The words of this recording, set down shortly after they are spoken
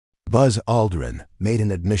Buzz Aldrin made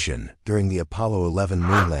an admission during the Apollo 11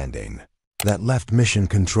 moon landing that left Mission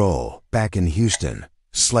Control back in Houston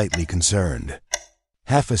slightly concerned.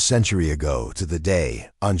 Half a century ago to the day,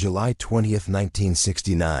 on July 20th,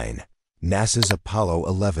 1969, NASA's Apollo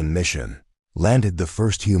 11 mission landed the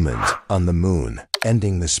first humans on the moon,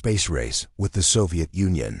 ending the space race with the Soviet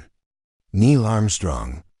Union. Neil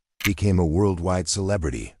Armstrong became a worldwide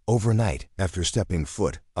celebrity overnight after stepping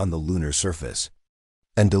foot on the lunar surface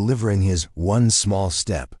and delivering his "one small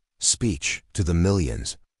step" speech to the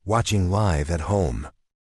millions watching live at home.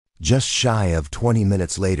 Just shy of 20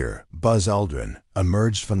 minutes later, Buzz Aldrin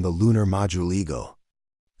emerged from the lunar module Eagle,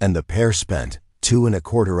 and the pair spent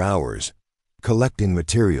 2¼ hours collecting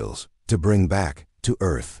materials to bring back to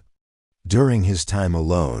Earth. During his time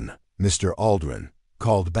alone, Mr. Aldrin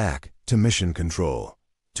called back to Mission Control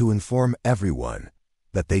to inform everyone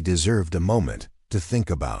that they deserved a moment to think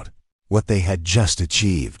about what they had just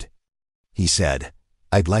achieved. He said,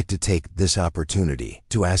 "I'd like to take this opportunity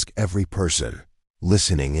to ask every person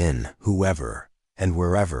listening in, whoever and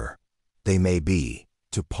wherever they may be,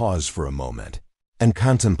 to pause for a moment and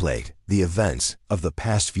contemplate the events of the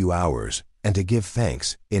past few hours and to give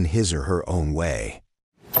thanks in his or her own way."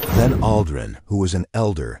 Then Aldrin, who was an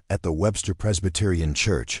elder at the Webster Presbyterian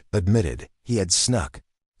Church, admitted he had snuck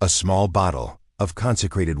a small bottle of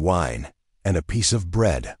consecrated wine and a piece of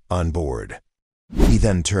bread on board. He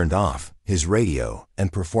then turned off his radio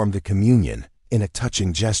and performed a communion in a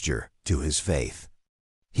touching gesture to his faith.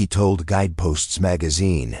 He told Guideposts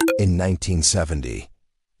magazine in 1970,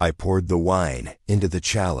 "I poured the wine into the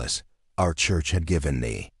chalice our church had given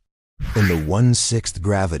me. In the 1/6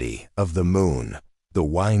 gravity of the moon, the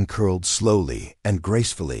wine curled slowly and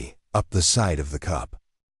gracefully up the side of the cup.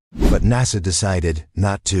 But NASA decided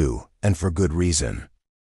not to, and for good reason.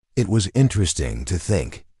 It was interesting to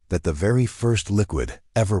think that the very first liquid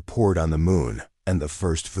ever poured on the moon and the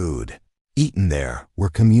first food eaten there were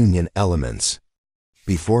communion elements.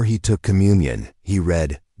 Before he took communion, he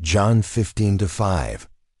read John 15:5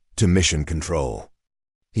 to Mission Control.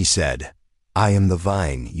 He said, 'I am the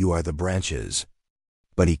vine, you are the branches.'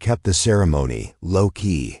 But he kept the ceremony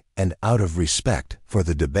low-key and out of respect for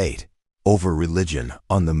the debate over religion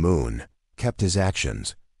on the moon, kept his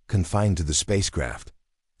actions confined to the spacecraft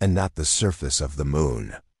and not the surface of the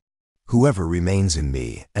moon. 'Whoever remains in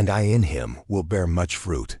me and I in him will bear much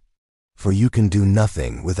fruit, for you can do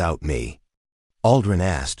nothing without me.'" Aldrin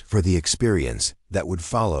asked for the experience that would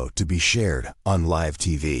follow to be shared on live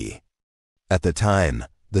TV. At the time,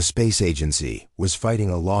 the space agency was fighting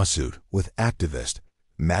a lawsuit with activist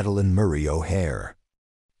Madalyn Murray O'Hair,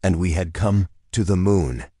 and we had come to the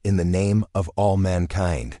moon in the name of all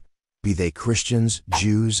mankind, be they Christians,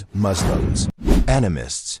 Jews, Muslims,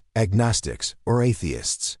 animists, agnostics, or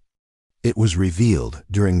atheists. It was revealed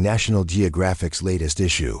during National Geographic's latest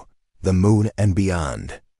issue, The Moon and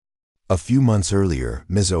Beyond. A few months earlier,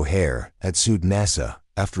 Ms. O'Hair had sued NASA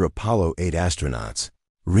after Apollo 8 astronauts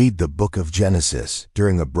read the Book of Genesis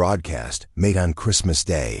during a broadcast made on Christmas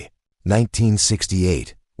Day,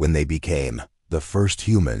 1968, when they became the first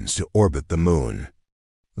humans to orbit the moon.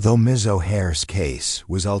 Though Ms. O'Hair's case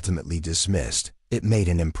was ultimately dismissed, it made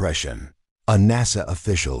an impression on NASA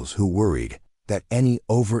officials who worried that any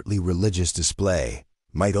overtly religious display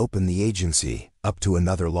might open the agency up to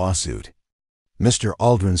another lawsuit. Mr.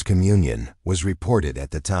 Aldrin's communion was reported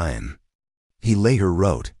at the time. He later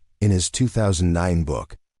wrote in his 2009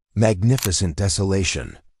 book, Magnificent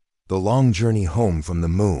Desolation, The Long Journey Home from the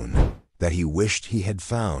Moon, that he wished he had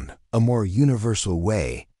found a more universal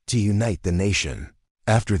way to unite the nation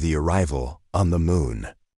after the arrival on the moon.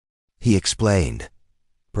 He explained,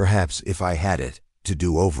 "Perhaps if I had it to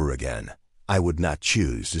do over again, I would not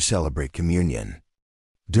choose to celebrate communion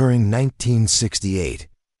during 1968,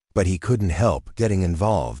 but he couldn't help getting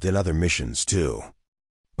involved in other missions too.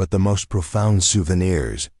 But the most profound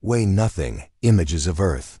souvenirs weigh nothing, images of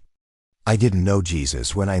Earth. I didn't know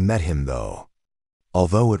Jesus when I met him though.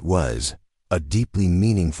 Although it was a deeply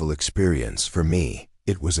meaningful experience for me,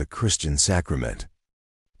 it was a Christian sacrament.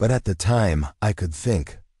 But at the time, I could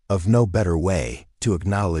think of no better way to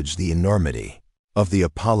acknowledge the enormity of the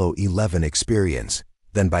Apollo 11 experience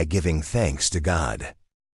than by giving thanks to God."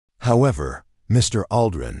 However, Mr.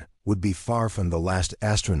 Aldrin would be far from the last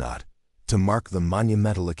astronaut to mark the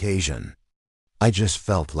monumental occasion. "I just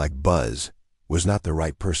felt like Buzz was not the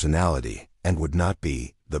right personality and would not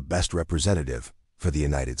be the best representative for the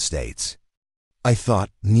United States. I thought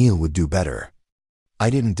Neil would do better. I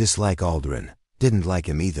didn't dislike Aldrin, didn't like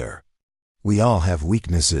him either. We all have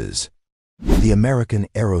weaknesses." The American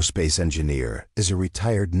aerospace engineer is a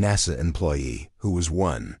retired NASA employee who was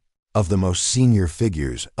one of the most senior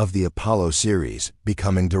figures of the Apollo series,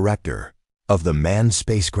 becoming director of the Manned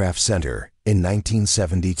Spacecraft Center in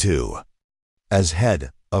 1972. As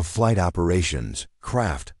head of flight operations,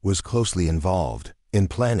 Kraft was closely involved in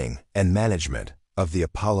planning and management of the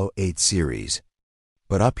Apollo 8 series.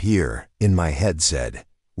 But up here, in my head said,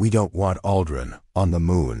 we don't want Aldrin on the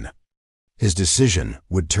moon. His decision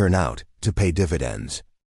would turn out to pay dividends.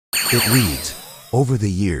 It reads, over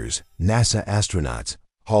the years, NASA astronauts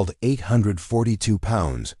hauled 842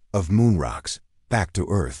 pounds of moon rocks back to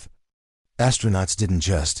Earth. Astronauts didn't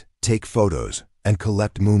just take photos and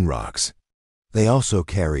collect moon rocks. They also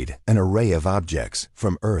carried an array of objects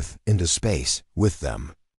from Earth into space with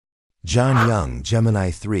them. John Young,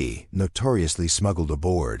 Gemini 3, notoriously smuggled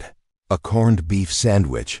aboard a corned beef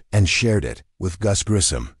sandwich and shared it with Gus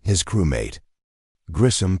Grissom, his crewmate.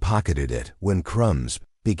 Grissom pocketed it when crumbs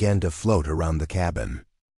began to float around the cabin.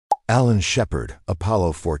 Alan Shepard,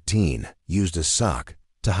 Apollo 14, used a sock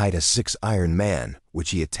to hide a 6-iron man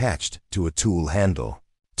which he attached to a tool handle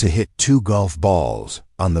to hit 2 golf balls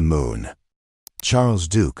on the moon. Charles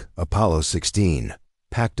Duke, Apollo 16,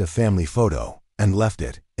 packed a family photo and left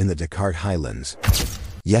it in the Descartes Highlands.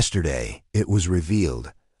 Yesterday, it was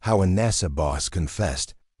revealed how a NASA boss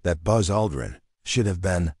confessed that Buzz Aldrin should have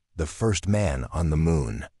been the first man on the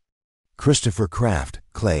moon. Christopher Kraft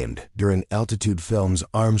claimed during Altitude Films'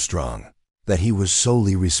 Armstrong that he was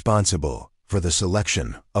solely responsible for the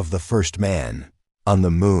selection of the first man on the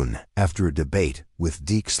moon after a debate with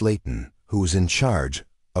Deke Slayton, who was in charge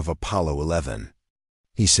of Apollo 11.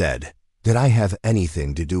 He said, "Did I have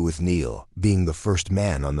anything to do with Neil being the first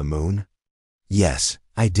man on the moon? Yes,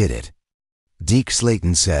 I did it." Deke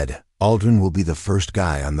Slayton said, "Aldrin will be the first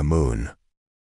guy on the moon."